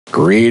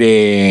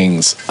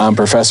Greetings, I'm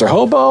Professor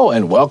Hobo,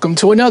 and welcome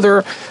to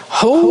another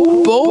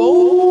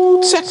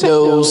HOBOTECH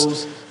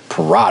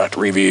product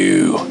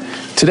review.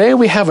 Today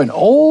we have an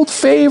old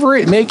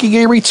favorite making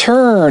a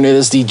return. It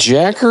is the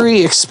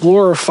Jackery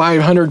Explorer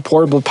 500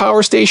 portable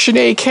power station,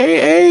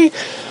 aka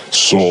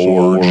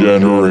solar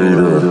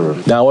generator.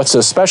 Now, what's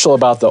so special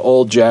about the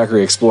old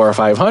Jackery Explorer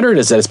 500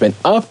 is that it's been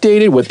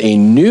updated with a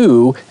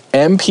new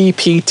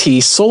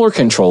MPPT solar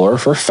controller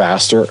for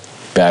faster,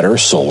 better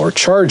solar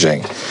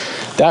charging.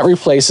 That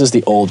replaces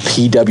the old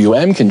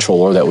PWM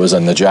controller that was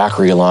in the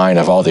Jackery line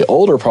of all the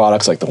older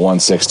products like the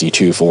 160,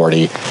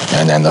 240,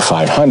 and then the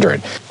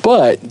 500.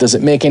 But does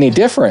it make any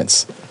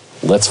difference?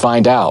 Let's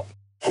find out.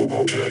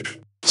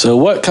 So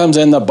what comes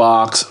in the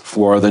box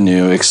for the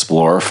new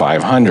Explorer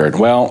 500?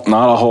 Well,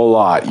 not a whole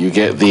lot. You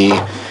get the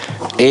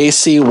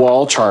AC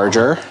wall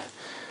charger,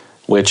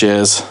 which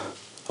is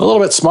a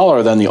little bit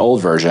smaller than the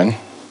old version.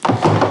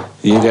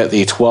 You get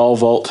the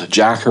 12-volt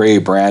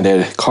Jackery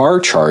branded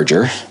car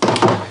charger.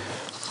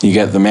 You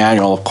get the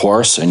manual, of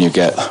course, and you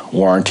get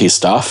warranty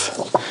stuff,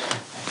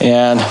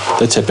 and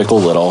the typical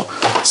little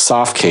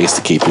soft case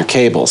to keep your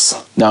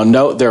cables. Now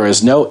note, there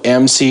is no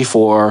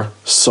MC4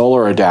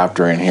 solar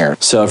adapter in here.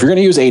 So if you're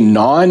gonna use a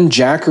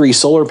non-Jackery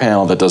solar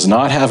panel that does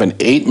not have an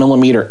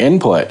 8mm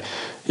input,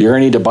 you're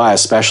gonna need to buy a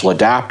special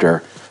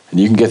adapter, and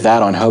you can get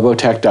that on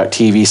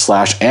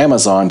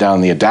hobotech.tv/Amazon down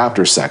in the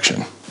adapter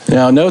section.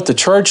 Now note the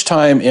charge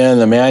time in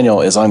the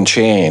manual is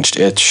unchanged.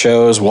 It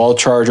shows wall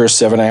charger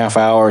 7.5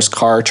 hours,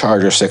 car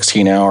charger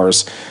 16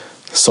 hours,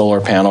 solar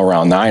panel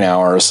around 9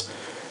 hours,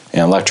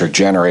 and electric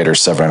generator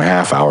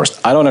 7.5 hours.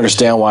 I don't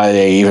understand why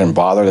they even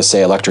bother to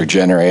say electric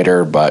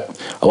generator, but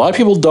a lot of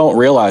people don't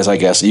realize, I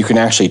guess, you can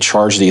actually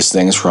charge these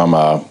things from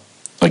a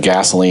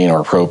gasoline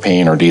or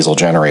propane or diesel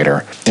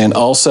generator. And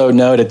also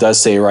note, it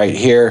does say right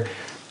here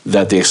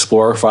that the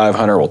Explorer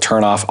 500 will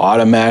turn off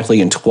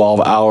automatically in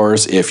 12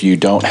 hours if you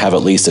don't have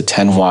at least a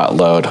 10-watt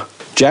load.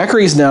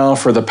 Jackery's now,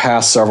 for the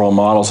past several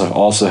models, have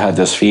also had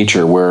this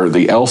feature where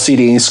the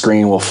LCD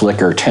screen will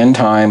flicker 10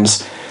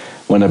 times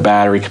when the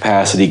battery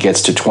capacity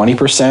gets to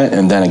 20%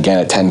 and then again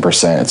at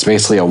 10%. It's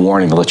basically a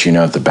warning to let you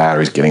know that the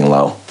battery's getting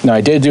low. Now, I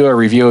did do a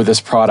review of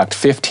this product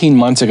 15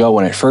 months ago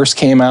when it first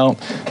came out.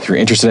 If you're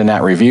interested in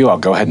that review, I'll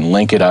go ahead and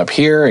link it up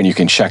here, and you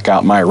can check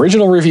out my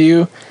original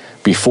review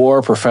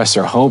before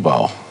Professor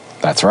Hobo.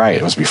 That's right,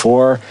 it was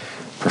before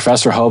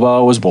Professor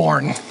Hobo was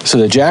born. So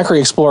the Jackery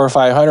Explorer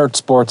 500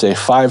 sports a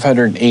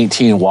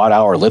 518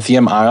 watt-hour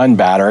lithium-ion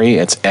battery.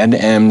 It's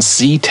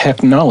NMC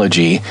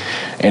technology,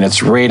 and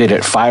it's rated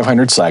at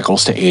 500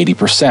 cycles to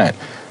 80%.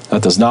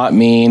 That does not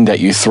mean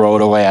that you throw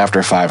it away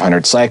after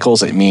 500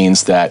 cycles. It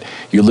means that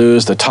you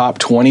lose the top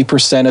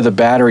 20% of the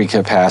battery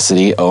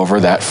capacity over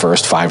that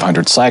first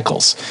 500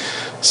 cycles.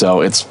 So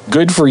it's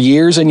good for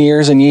years and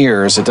years and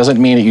years. It doesn't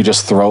mean that you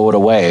just throw it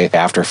away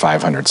after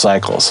 500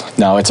 cycles.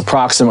 Now, it's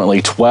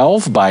approximately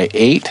 12 by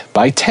 8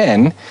 by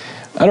 10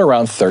 at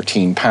around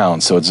 13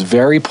 pounds. So it's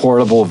very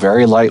portable,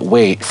 very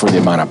lightweight for the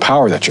amount of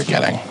power that you're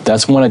getting.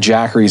 That's one of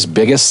Jackery's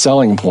biggest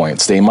selling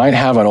points. They might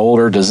have an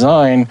older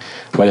design,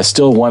 but it's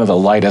still one of the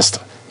lightest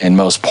and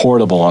most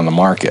portable on the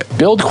market.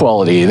 Build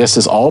quality, this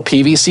is all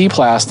PVC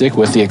plastic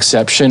with the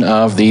exception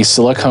of the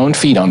silicone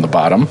feet on the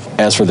bottom.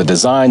 As for the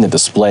design, the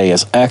display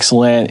is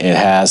excellent. It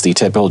has the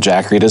typical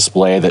Jackery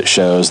display that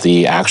shows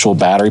the actual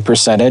battery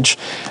percentage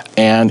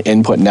and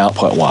input and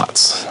output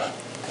watts.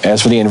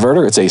 As for the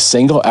inverter, it's a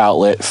single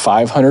outlet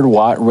 500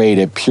 watt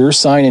rated pure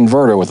sine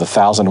inverter with a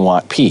 1000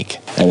 watt peak.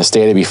 And as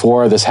stated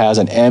before, this has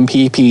an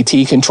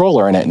MPPT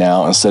controller in it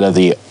now instead of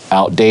the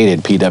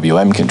outdated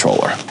PWM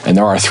controller. And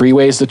there are 3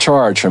 ways to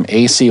charge. From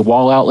AC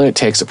wall outlet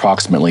takes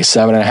approximately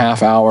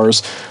 7.5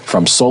 hours.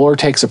 From solar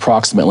takes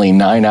approximately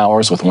 9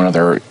 hours with one of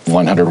their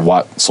 100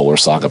 watt solar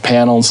saga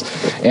panels.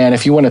 And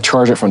if you want to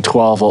charge it from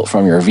 12 volt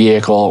from your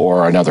vehicle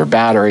or another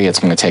battery, it's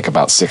going to take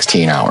about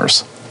 16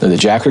 hours. The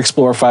Jackery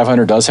Explorer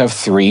 500 does have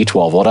 3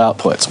 12-volt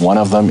outputs. One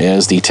of them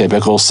is the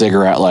typical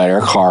cigarette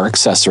lighter car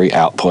accessory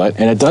output,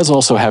 and it does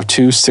also have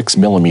 2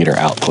 6mm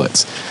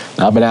outputs.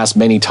 Now, I've been asked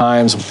many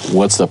times,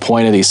 what's the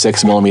point of these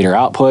 6mm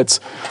outputs?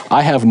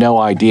 I have no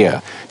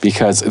idea,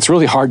 because it's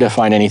really hard to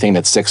find anything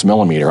that's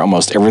 6mm.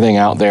 Almost everything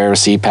out there,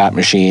 CPAP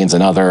machines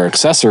and other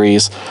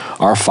accessories,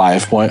 are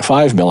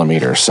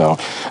 5.5mm. So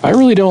I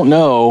really don't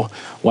know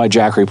why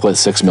Jackery put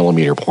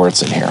 6mm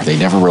ports in here. They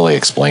never really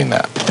explained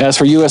that. As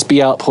for USB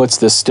outputs,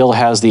 this still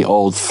has the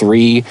old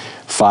 3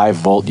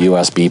 5-volt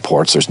USB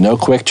ports. There's no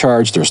quick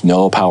charge, there's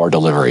no power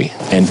delivery.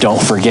 And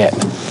don't forget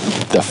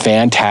the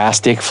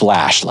fantastic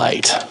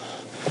flashlight.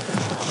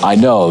 I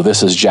know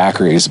this is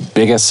Jackery's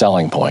biggest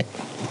selling point.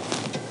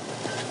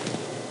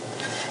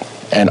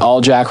 And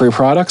all Jackery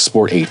products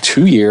sport a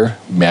 2-year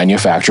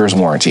manufacturer's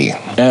warranty.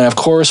 And of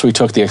course, we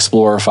took the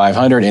Explorer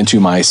 500 into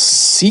my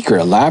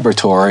secret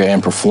laboratory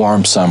and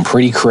performed some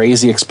pretty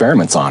crazy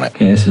experiments on it.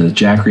 Okay, this is a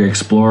Jackery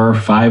Explorer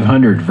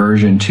 500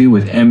 version 2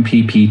 with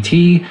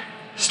MPPT,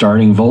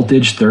 starting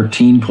voltage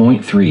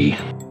 13.3.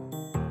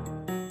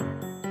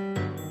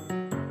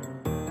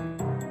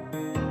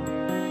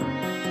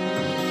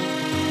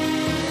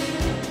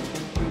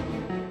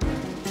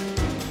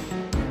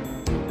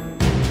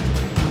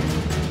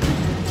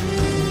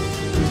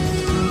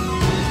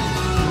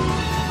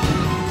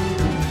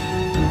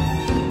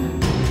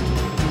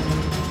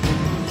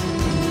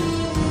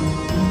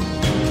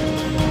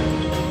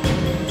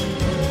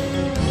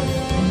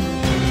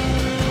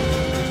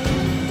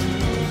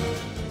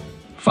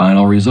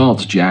 Final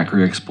results,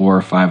 Jackery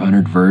Explorer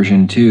 500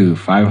 version 2,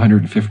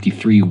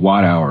 553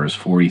 watt hours,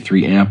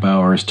 43 amp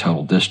hours,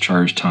 total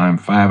discharge time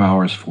 5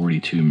 hours,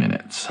 42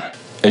 minutes.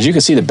 As you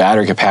can see, the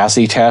battery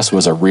capacity test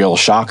was a real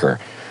shocker.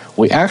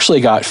 We actually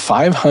got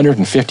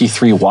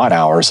 553 watt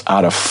hours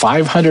out of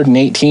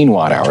 518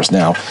 watt hours.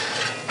 Now,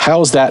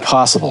 how is that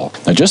possible?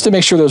 Now, just to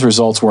make sure those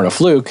results weren't a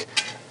fluke,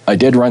 I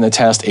did run the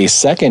test a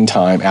second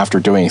time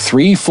after doing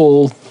 3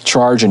 full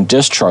charge and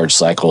discharge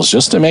cycles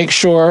just to make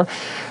sure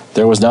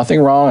there was nothing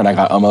wrong, and I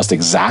got almost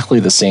exactly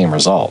the same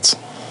results.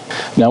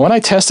 Now, when I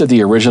tested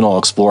the original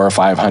Explorer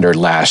 500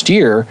 last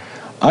year,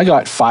 I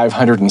got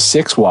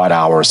 506 watt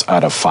hours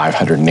out of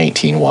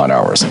 518 watt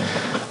hours.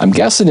 I'm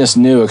guessing this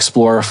new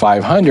Explorer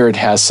 500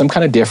 has some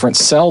kind of different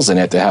cells in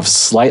it that have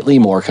slightly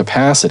more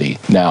capacity.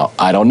 Now,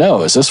 I don't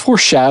know, is this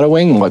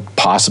foreshadowing what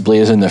possibly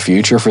is in the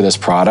future for this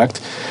product?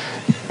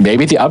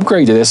 Maybe the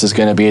upgrade to this is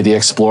going to be the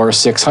Explorer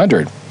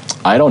 600.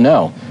 I don't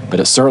know,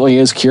 but it certainly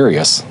is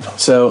curious.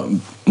 So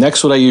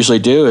next, what I usually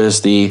do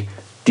is the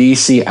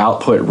DC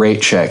output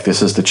rate check.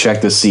 This is to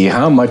check to see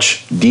how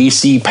much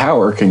DC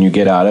power can you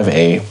get out of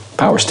a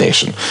power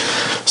station.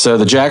 So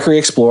the Jackery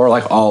Explorer,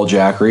 like all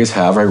Jackeries,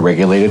 have a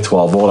regulated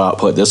 12-volt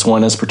output. This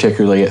one is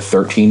particularly at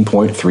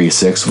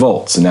 13.36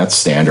 volts, and that's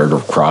standard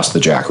across the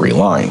Jackery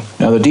line.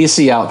 Now the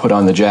DC output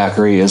on the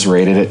Jackery is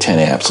rated at 10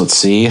 amps. Let's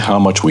see how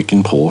much we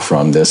can pull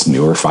from this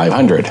newer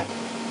 500.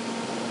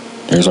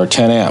 Here's our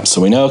 10 amps, so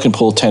we know it can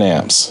pull 10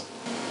 amps.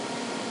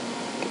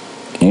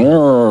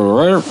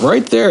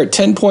 Right there at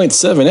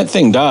 10.7, that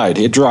thing died.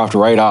 It dropped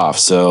right off.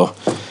 So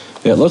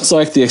it looks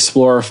like the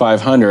Explorer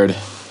 500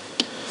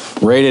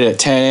 rated at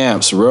 10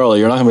 amps. Really,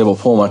 you're not going to be able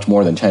to pull much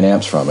more than 10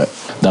 amps from it.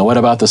 Now, what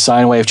about the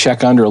sine wave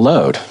check under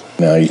load?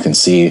 Now you can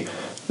see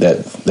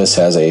that this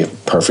has a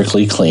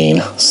perfectly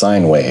clean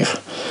sine wave.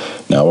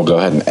 Now we'll go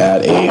ahead and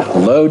add a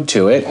load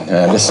to it.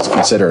 This is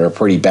considered a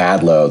pretty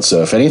bad load.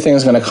 So if anything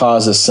is going to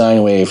cause this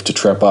sine wave to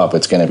trip up,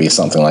 it's going to be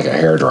something like a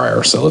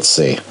hairdryer. So let's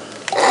see.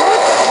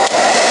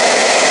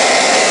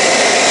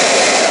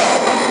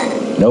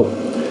 Nope.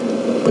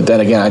 But then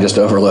again, I just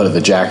overloaded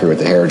the Jackery with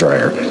the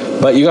hairdryer.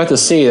 But you got to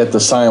see that the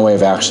sine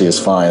wave actually is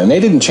fine. And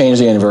they didn't change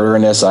the inverter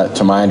in this,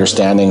 to my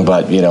understanding,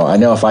 but you know, I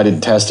know if I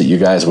didn't test it, you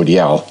guys would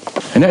yell.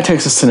 And that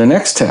takes us to the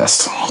next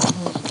test.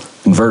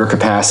 Inverter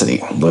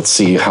capacity. Let's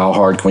see how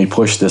hard can we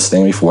push this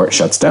thing before it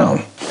shuts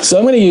down. So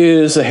I'm going to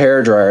use a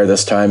hairdryer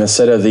this time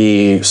instead of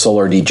the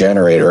solar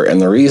degenerator.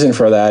 And the reason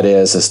for that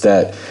is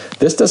that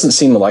this doesn't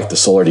seem to like the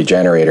solar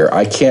degenerator.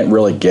 I can't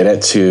really get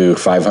it to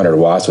 500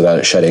 watts without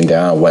it shutting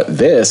down. What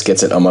this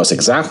gets it almost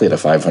exactly to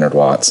 500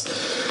 watts.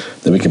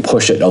 Then we can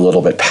push it a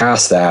little bit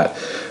past that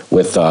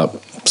with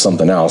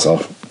something else. I'll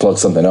plug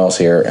something else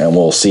here and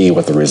we'll see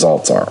what the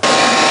results are.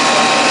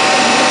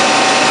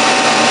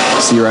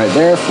 See right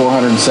there,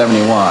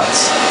 470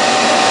 watts.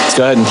 Let's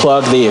go ahead and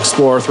plug the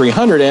Explorer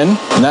 300 in,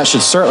 and that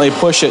should certainly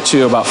push it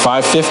to about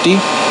 550,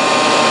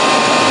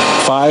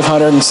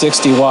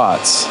 560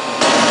 watts.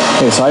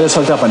 Okay, so I just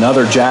hooked up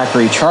another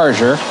Jackery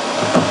charger,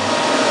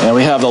 and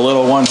we have the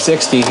little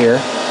 160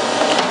 here.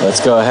 Let's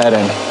go ahead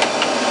and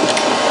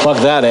plug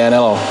that in.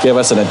 It'll give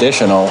us an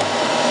additional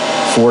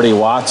 40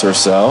 watts or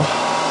so.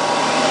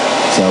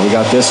 So we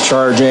got this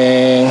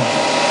charging.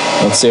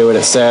 Let's see what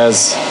it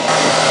says.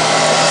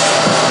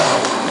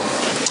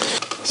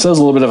 So it was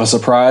a little bit of a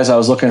surprise. I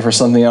was looking for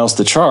something else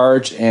to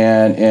charge,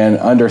 and in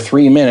under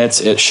 3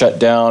 minutes, it shut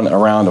down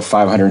around a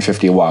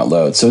 550 watt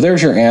load. So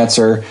there's your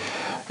answer.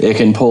 It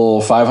can pull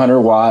 500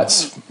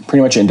 watts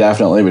pretty much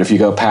indefinitely, but if you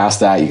go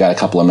past that, you got a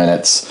couple of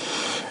minutes,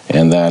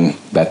 and then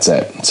that's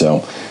it.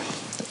 So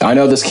I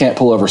know this can't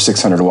pull over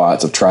 600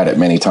 watts. I've tried it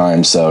many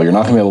times, so you're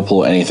not going to be able to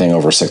pull anything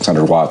over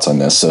 600 watts on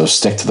this. So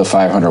stick to the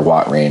 500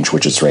 watt range,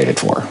 which it's rated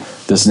for.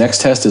 This next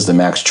test is the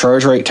max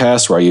charge rate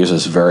test, where I use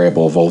this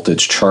variable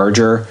voltage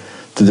charger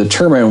to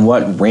determine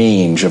what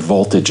range of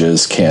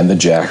voltages can the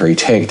Jackery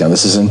take. Now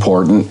this is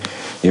important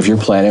if you're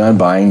planning on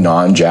buying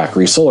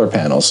non-Jackery solar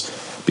panels,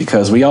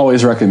 because we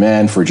always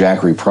recommend for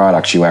Jackery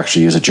products you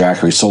actually use a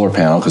Jackery solar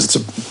panel because it's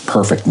a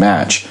perfect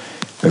match.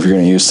 If you're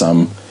going to use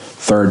some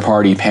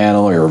third-party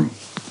panel or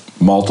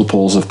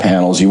multiples of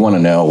panels, you want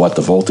to know what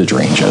the voltage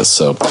range is.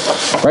 So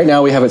right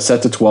now we have it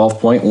set to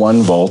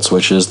 12.1 volts,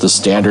 which is the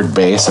standard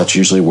base. That's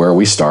usually where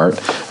we start,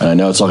 and I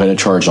know it's not going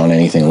to charge on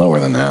anything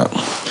lower than that.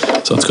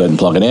 So let's go ahead and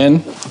plug it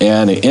in,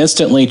 and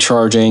instantly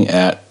charging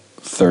at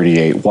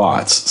 38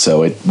 watts.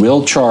 So it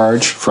will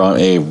charge from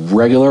a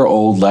regular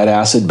old lead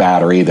acid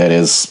battery that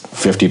is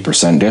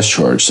 50%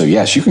 discharge. So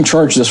yes, you can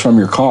charge this from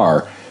your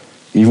car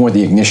even with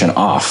the ignition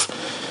off,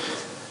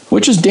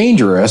 which is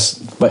dangerous,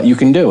 but you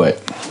can do it.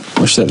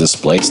 Wish that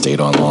display stayed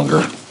on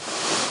longer.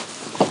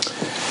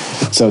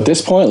 So at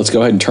this point, let's go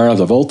ahead and turn off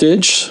the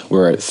voltage.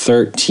 We're at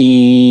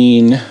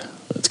 13,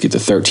 let's get to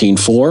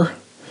 13.4.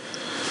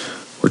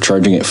 We're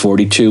charging at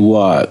 42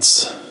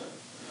 watts.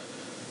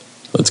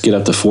 Let's get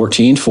up to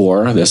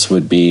 14.4. This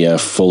would be a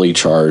fully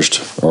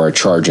charged or a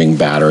charging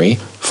battery.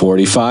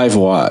 45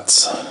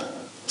 watts.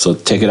 So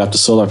take it up to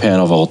solar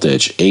panel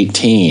voltage,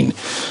 18.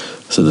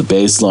 So the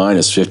baseline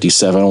is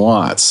 57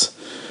 watts.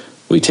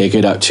 We take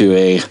it up to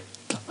a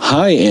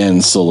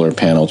high-end solar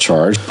panel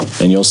charge,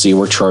 and you'll see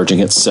we're charging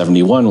at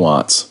 71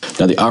 watts.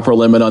 Now the upper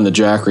limit on the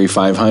Jackery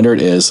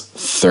 500 is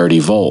 30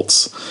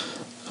 volts.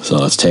 So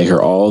let's take her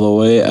all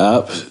the way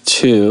up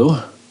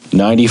to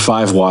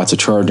 95 watts of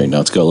charging. Now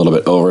let's go a little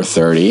bit over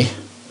 30,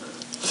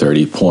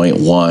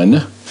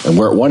 30.1, and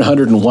we're at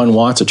 101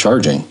 watts of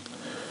charging.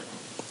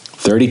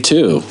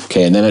 32,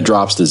 okay, and then it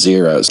drops to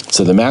zeros.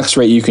 So the max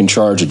rate you can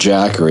charge a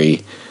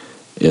Jackery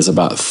is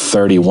about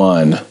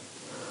 31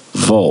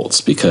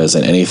 volts, because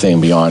in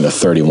anything beyond a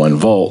 31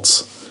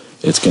 volts,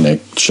 it's going to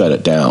shut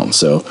it down.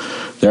 So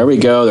there we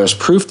go. There's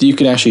proof that you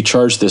can actually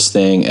charge this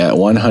thing at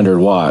 100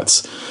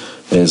 watts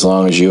as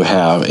long as you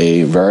have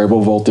a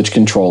variable voltage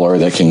controller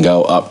that can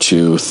go up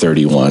to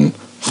 31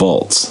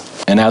 volts.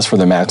 And as for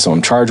the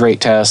maximum charge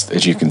rate test,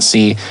 as you can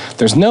see,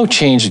 there's no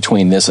change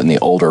between this and the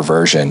older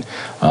version.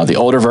 The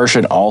older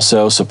version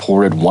also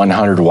supported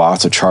 100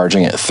 watts of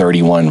charging at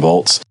 31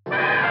 volts.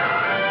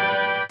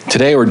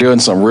 Today we're doing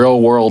some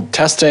real world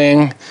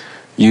testing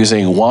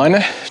using one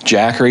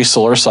Jackery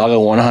Solar Saga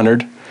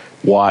 100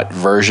 watt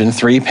version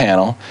 3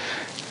 panel.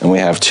 And we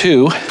have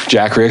two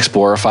Jackery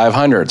Explorer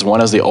 500s.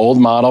 One is the old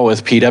model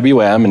with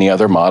PWM and the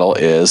other model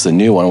is the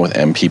new one with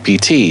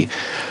MPPT.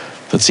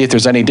 Let's see if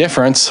there's any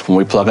difference when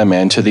we plug them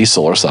into the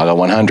Solar Saga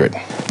 100.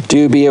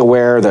 Do be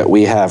aware that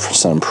we have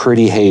some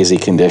pretty hazy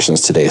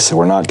conditions today, so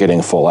we're not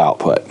getting full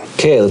output.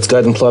 Okay, let's go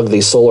ahead and plug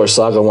the Solar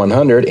Saga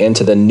 100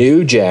 into the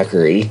new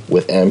Jackery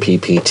with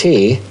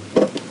MPPT.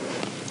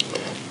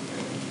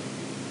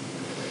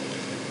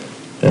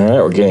 All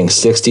right, we're getting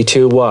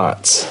 62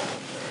 watts.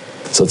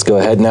 So let's go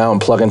ahead now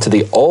and plug into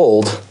the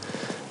old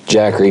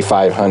Jackery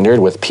 500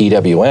 with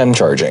PWM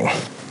charging.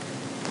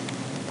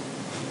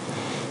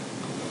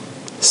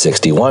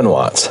 61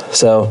 watts,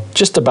 so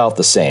just about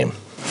the same.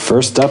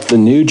 First up, the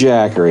new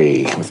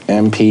Jackery with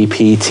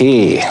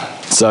MPPT.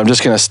 So I'm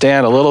just going to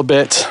stand a little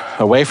bit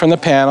away from the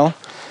panel,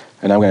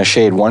 and I'm going to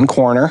shade one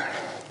corner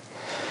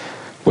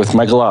with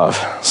my glove.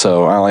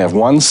 So I only have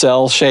one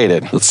cell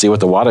shaded. Let's see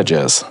what the wattage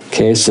is.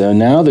 Okay, so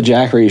now the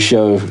Jackery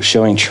is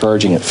showing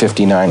charging at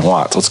 59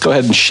 watts. Let's go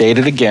ahead and shade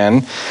it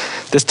again.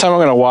 This time I'm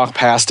going to walk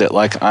past it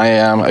like I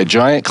am a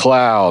giant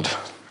cloud,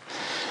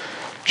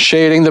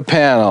 shading the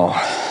panel.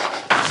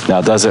 Now,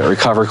 does it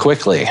recover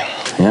quickly?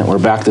 Yeah, we're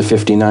back to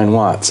 59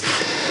 watts.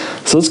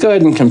 So let's go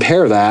ahead and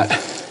compare that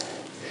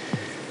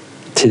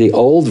to the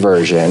old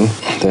version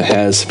that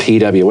has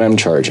PWM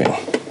charging.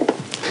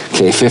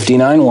 Okay,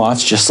 59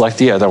 watts, just like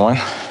the other one.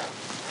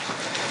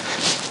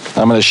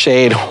 I'm going to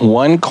shade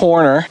one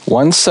corner,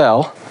 one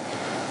cell.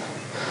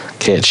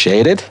 Okay, it's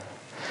shaded.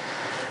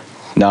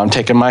 Now I'm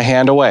taking my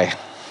hand away.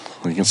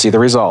 You can see the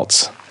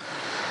results.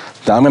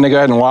 Now I'm going to go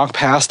ahead and walk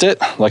past it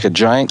like a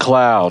giant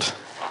cloud.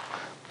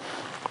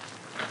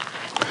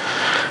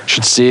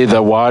 Should see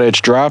the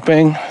wattage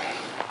dropping.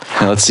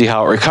 And let's see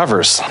how it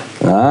recovers.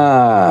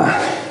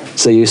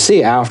 So you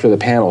see after the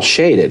panel's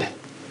shaded,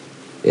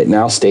 it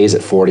now stays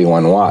at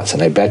 41 watts.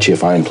 And I bet you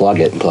if I unplug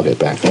it and plug it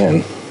back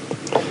in,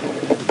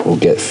 we'll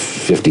get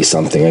 50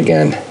 something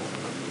again.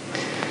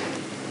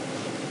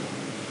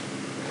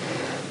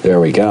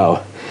 There we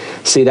go.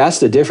 See, that's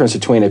the difference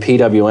between a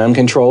PWM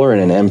controller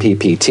and an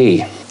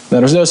MPPT. Now,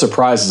 there's no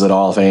surprises at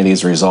all with any of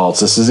these results.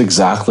 This is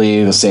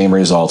exactly the same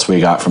results we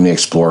got from the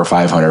Explorer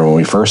 500 when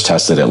we first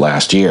tested it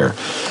last year.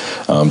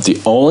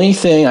 The only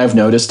thing I've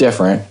noticed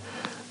different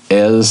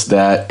is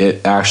that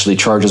it actually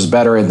charges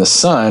better in the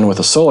sun with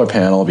a solar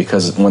panel,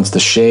 because once the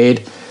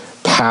shade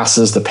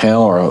passes the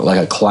panel, or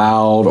like a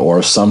cloud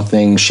or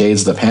something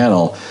shades the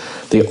panel,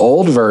 the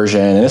old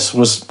version, and this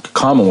was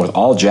common with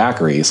all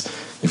Jackeries,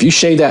 if you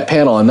shade that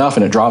panel enough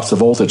and it drops the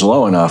voltage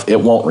low enough,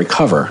 it won't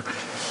recover.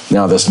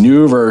 Now this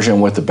new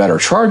version with the better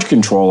charge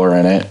controller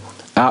in it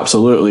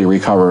absolutely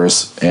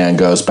recovers and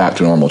goes back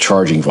to normal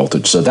charging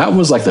voltage. So that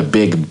was like the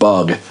big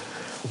bug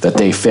that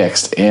they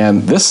fixed.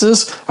 And this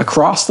is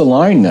across the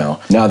line now.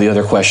 Now the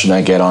other question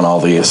I get on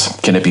all these,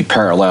 can it be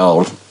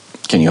parallel?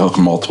 Can you hook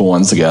multiple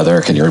ones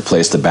together? Can you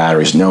replace the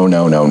batteries? No,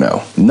 no, no,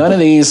 no. None of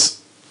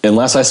these,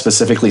 unless I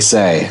specifically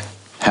say,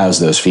 has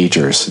those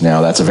features.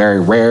 Now that's a very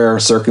rare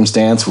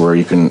circumstance where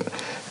you can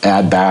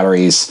add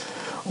batteries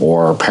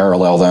or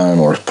parallel them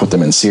or put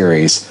them in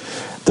series.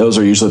 Those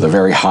are usually the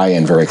very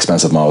high-end, very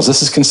expensive models.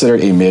 This is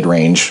considered a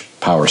mid-range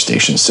power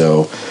station.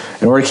 So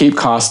in order to keep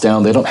costs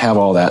down, they don't have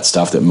all that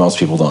stuff that most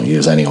people don't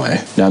use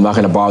anyway. Now I'm not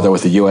going to bother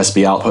with the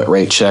USB output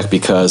rate check,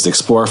 because the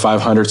Explorer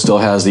 500 still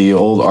has the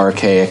old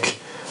archaic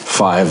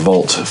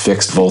 5-volt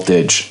fixed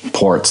voltage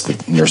ports.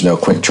 There's no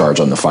quick charge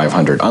on the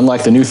 500,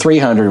 unlike the new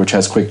 300, which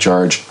has quick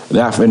charge.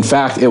 In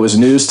fact, it was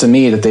news to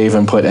me that they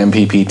even put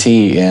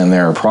MPPT in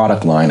their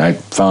product line. I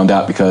found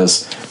out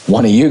because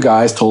one of you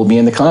guys told me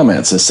in the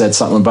comments. It said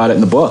something about it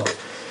in the book,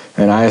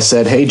 and I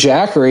said, hey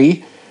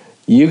Jackery,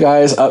 you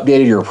guys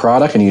updated your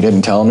product and you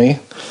didn't tell me.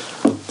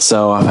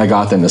 So I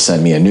got them to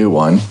send me a new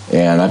one,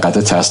 and I got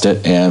to test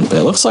it, and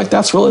it looks like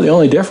that's really the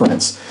only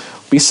difference.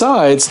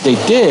 Besides, they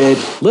did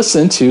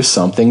listen to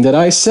something that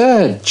I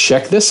said.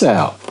 Check this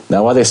out.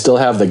 Now, while they still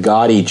have the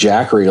gaudy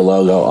Jackery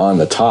logo on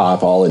the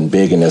top, all in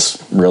big in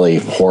this really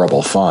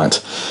horrible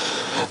font,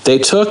 they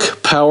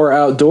took Power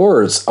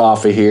Outdoors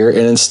off of here and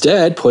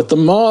instead put the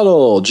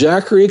model,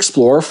 Jackery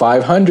Explorer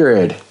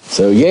 500.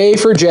 So yay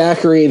for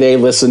Jackery, they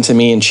listened to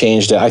me and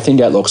changed it. I think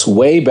that looks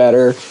way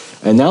better.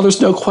 And now there's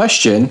no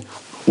question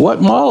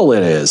what model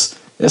it is.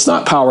 It's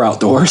not Power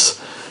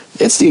Outdoors,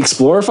 it's the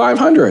Explorer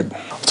 500.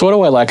 So what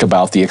do I like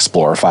about the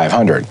Explorer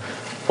 500?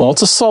 Well,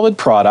 it's a solid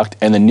product,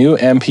 and the new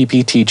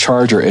MPPT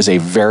charger is a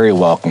very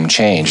welcome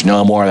change.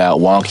 No more of that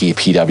wonky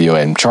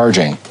PWM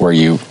charging, where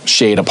you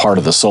shade a part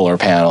of the solar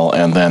panel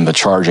and then the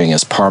charging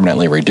is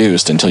permanently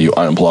reduced until you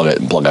unplug it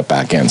and plug it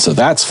back in. So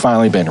that's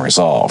finally been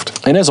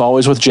resolved. And as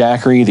always with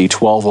Jackery, the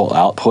 12-volt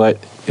output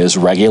is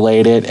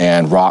regulated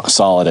and rock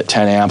solid at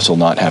 10 amps, will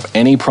not have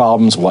any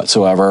problems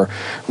whatsoever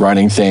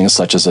running things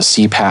such as a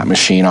CPAP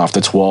machine off the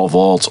 12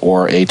 volts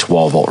or a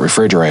 12-volt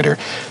refrigerator.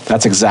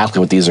 That's exactly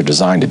what these are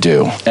designed to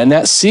do. And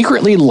that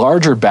secretly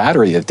larger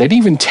battery that they didn't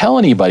even tell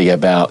anybody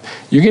about,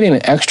 you're getting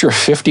an extra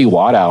 50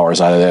 watt hours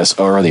out of this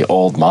over the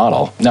old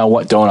model. Now,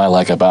 what don't I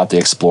like about the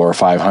Explorer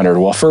 500?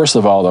 Well, first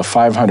of all, the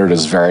 500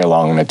 is very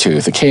long in the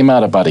tooth. It came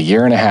out about a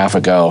year and a half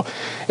ago.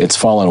 It's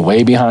fallen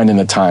way behind in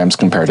the times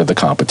compared to the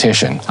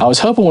competition. I was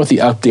hoping with the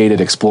updated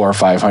Explorer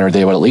 500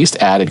 they would at least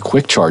added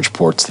quick charge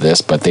ports to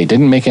this, but they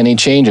didn't make any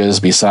changes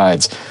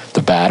besides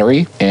the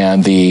battery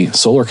and the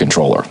solar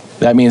controller.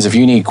 That means if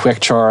you need quick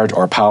charge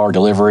or power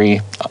delivery,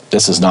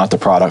 this is not the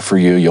product for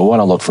you. You'll want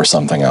to look for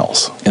something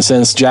else. And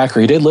since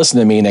Jackery did listen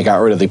to me and they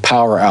got rid of the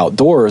Power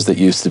Outdoors that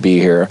used to be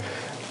here,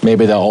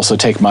 maybe they'll also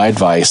take my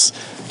advice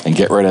and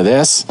get rid of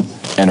this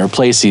and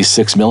replace these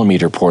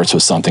 6mm ports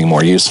with something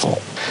more useful.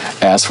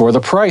 As for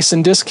the price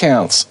and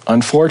discounts,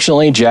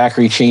 unfortunately,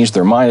 Jackery changed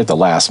their mind at the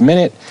last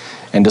minute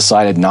and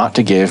decided not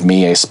to give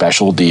me a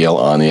special deal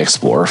on the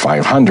Explorer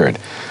 500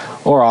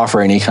 or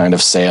offer any kind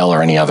of sale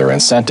or any other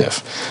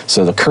incentive.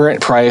 So the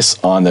current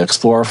price on the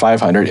Explorer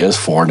 500 is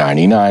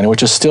 $499,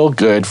 which is still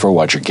good for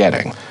what you're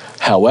getting.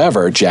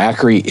 However,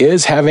 Jackery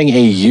is having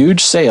a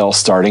huge sale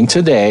starting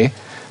today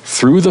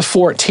through the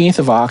 14th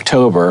of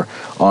October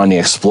on the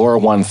Explorer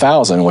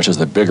 1000, which is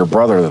the bigger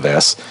brother of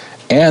this,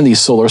 and the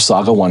Solar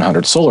Saga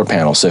 100 solar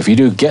panel. So if you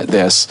do get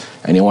this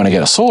and you want to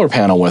get a solar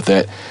panel with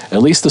it,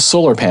 at least the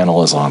solar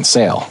panel is on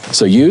sale.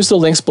 So use the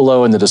links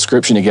below in the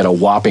description to get a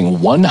whopping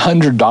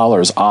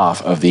 $100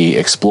 off of the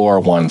Explorer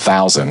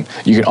 1000.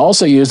 You can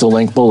also use the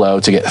link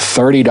below to get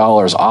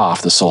 $30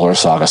 off the Solar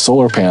Saga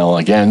solar panel,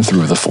 again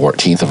through the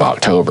 14th of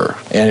October.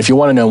 And if you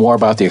want to know more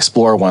about the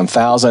Explorer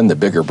 1000, the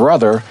bigger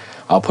brother,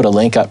 I'll put a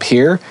link up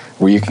here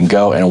where you can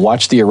go and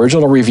watch the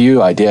original review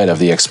I did of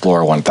the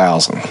Explorer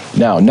 1000.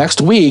 Now,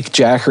 next week,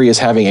 Jackery is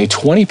having a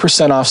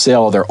 20% off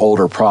sale of their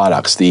older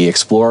products, the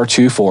Explorer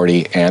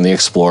 240 and the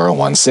Explorer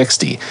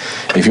 160.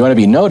 If you want to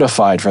be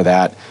notified for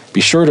that, be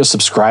sure to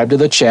subscribe to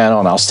the channel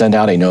and I'll send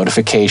out a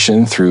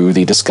notification through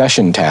the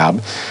discussion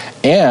tab.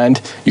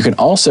 And you can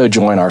also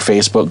join our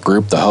Facebook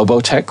group, the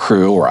HOBOTECH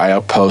Crew, where I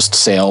post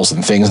sales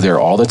and things there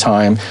all the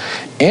time.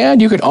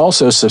 And you can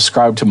also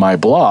subscribe to my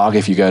blog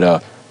if you go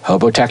to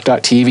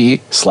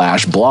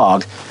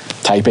hobotech.tv/blog,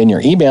 type in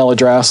your email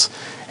address,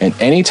 and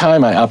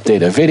anytime I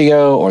update a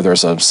video or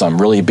there's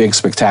some really big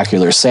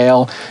spectacular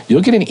sale,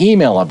 you'll get an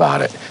email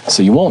about it,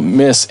 so you won't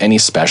miss any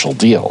special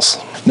deals.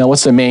 Now,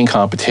 what's the main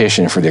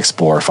competition for the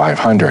Explorer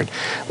 500?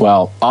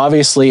 Well,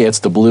 obviously it's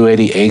the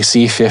Bluetti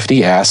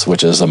AC50S,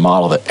 which is a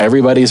model that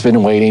everybody's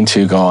been waiting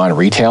to go on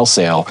retail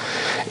sale.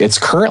 It's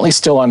currently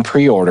still on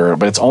pre-order,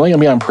 but it's only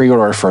going to be on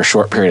pre-order for a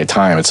short period of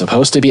time. It's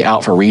supposed to be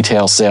out for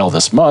retail sale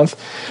this month,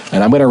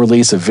 and I'm going to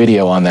release a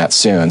video on that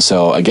soon.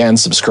 So again,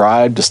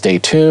 subscribe to stay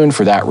tuned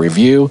for that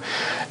review.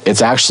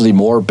 It's actually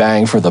more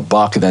bang for the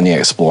buck than the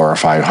Explorer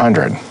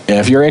 500. And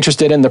if you're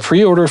interested in the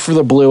pre-order for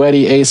the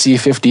Bluetti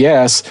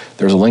AC50S,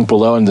 there's a link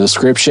below in the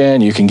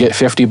description. You can get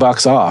 50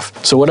 bucks off.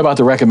 So what about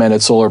the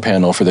recommended solar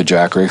panel for the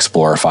Jackery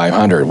Explorer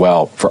 500?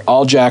 Well, for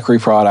all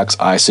Jackery products,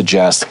 I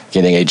suggest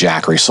getting a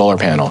Jackery solar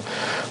panel.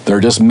 They're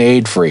just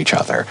made for each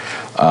other.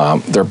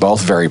 They're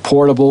both very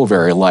portable,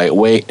 very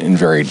lightweight, and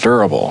very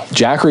durable.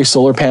 Jackery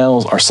solar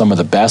panels are some of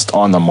the best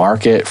on the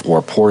market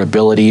for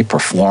portability,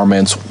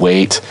 performance,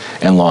 weight,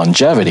 and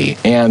longevity.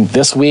 And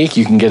this week,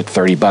 you can get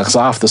 30 bucks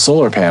off the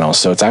solar panel,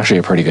 so it's actually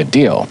a pretty good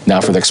deal.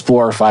 Now, for the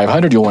Explorer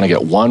 500, you'll want to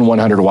get one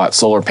 100-watt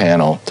solar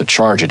panel to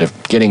charge it. If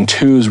getting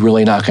two is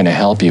really not going to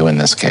help you in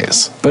this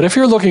case. But if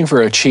you're looking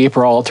for a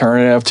cheaper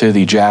alternative to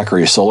the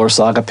Jackery Solar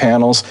Saga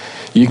panels,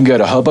 you can go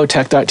to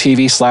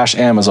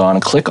hobotech.tv/Amazon,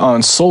 click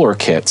on Solar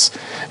Kits.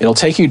 It'll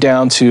take you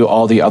down to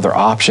all the other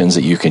options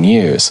that you can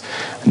use.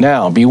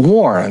 Now, be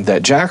warned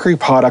that Jackery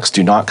products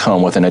do not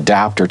come with an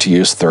adapter to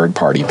use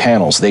third-party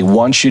panels. They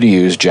want you to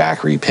use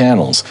Jackery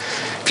panels.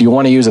 If you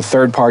want to use a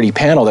third-party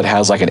panel that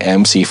has like an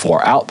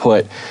MC4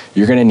 output,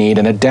 you're going to need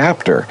an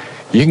adapter.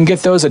 You can get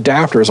those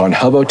adapters on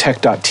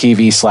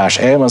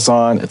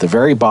hobotech.tv/Amazon. At the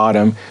very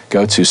bottom,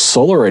 go to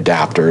Solar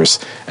Adapters,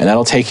 and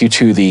that'll take you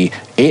to the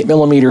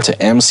 8mm to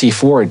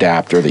MC4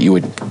 adapter that you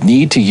would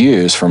need to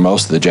use for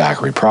most of the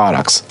Jackery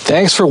products.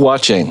 Thanks for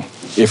watching.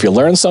 If you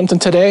learned something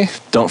today,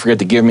 don't forget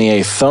to give me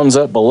a thumbs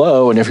up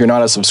below. And if you're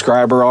not a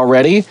subscriber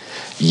already,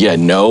 you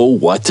know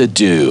what to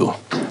do.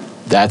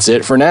 That's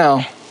it for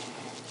now.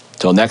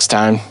 Till next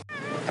time.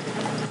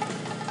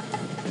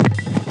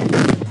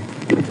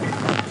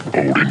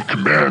 Odin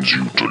commands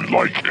you to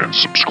like and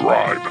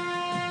subscribe,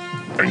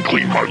 and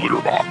clean my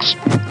litter box.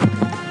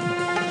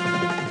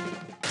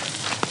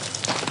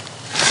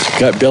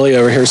 Got Billy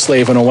over here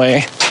slaving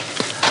away.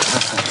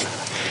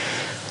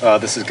 Oh,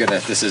 this is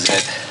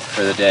it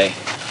for the day.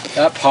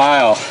 That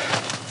pile,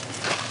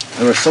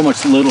 there was so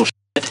much little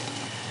shit,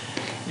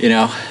 you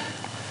know,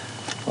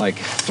 like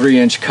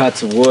 3-inch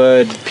cuts of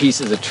wood,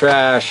 pieces of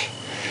trash,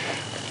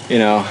 you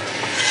know.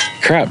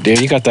 Crap,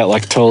 dude, you got that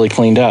like totally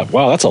cleaned up.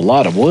 Wow, that's a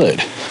lot of wood.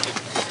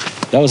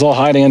 That was all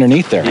hiding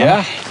underneath there,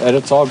 Yeah, huh? and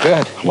it's all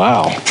good.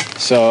 Wow.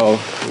 So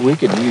we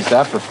could use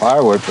that for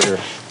firewood.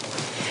 It'd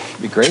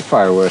be great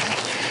firewood.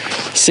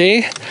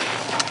 See?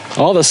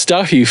 All the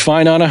stuff you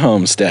find on a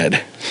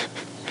homestead.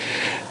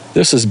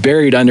 This is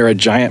buried under a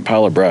giant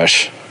pile of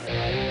brush.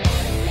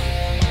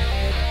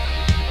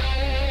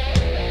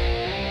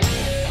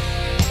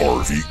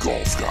 RV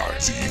Golf Guy,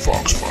 Z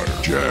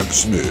Foxfire, Jag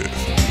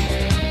Smith.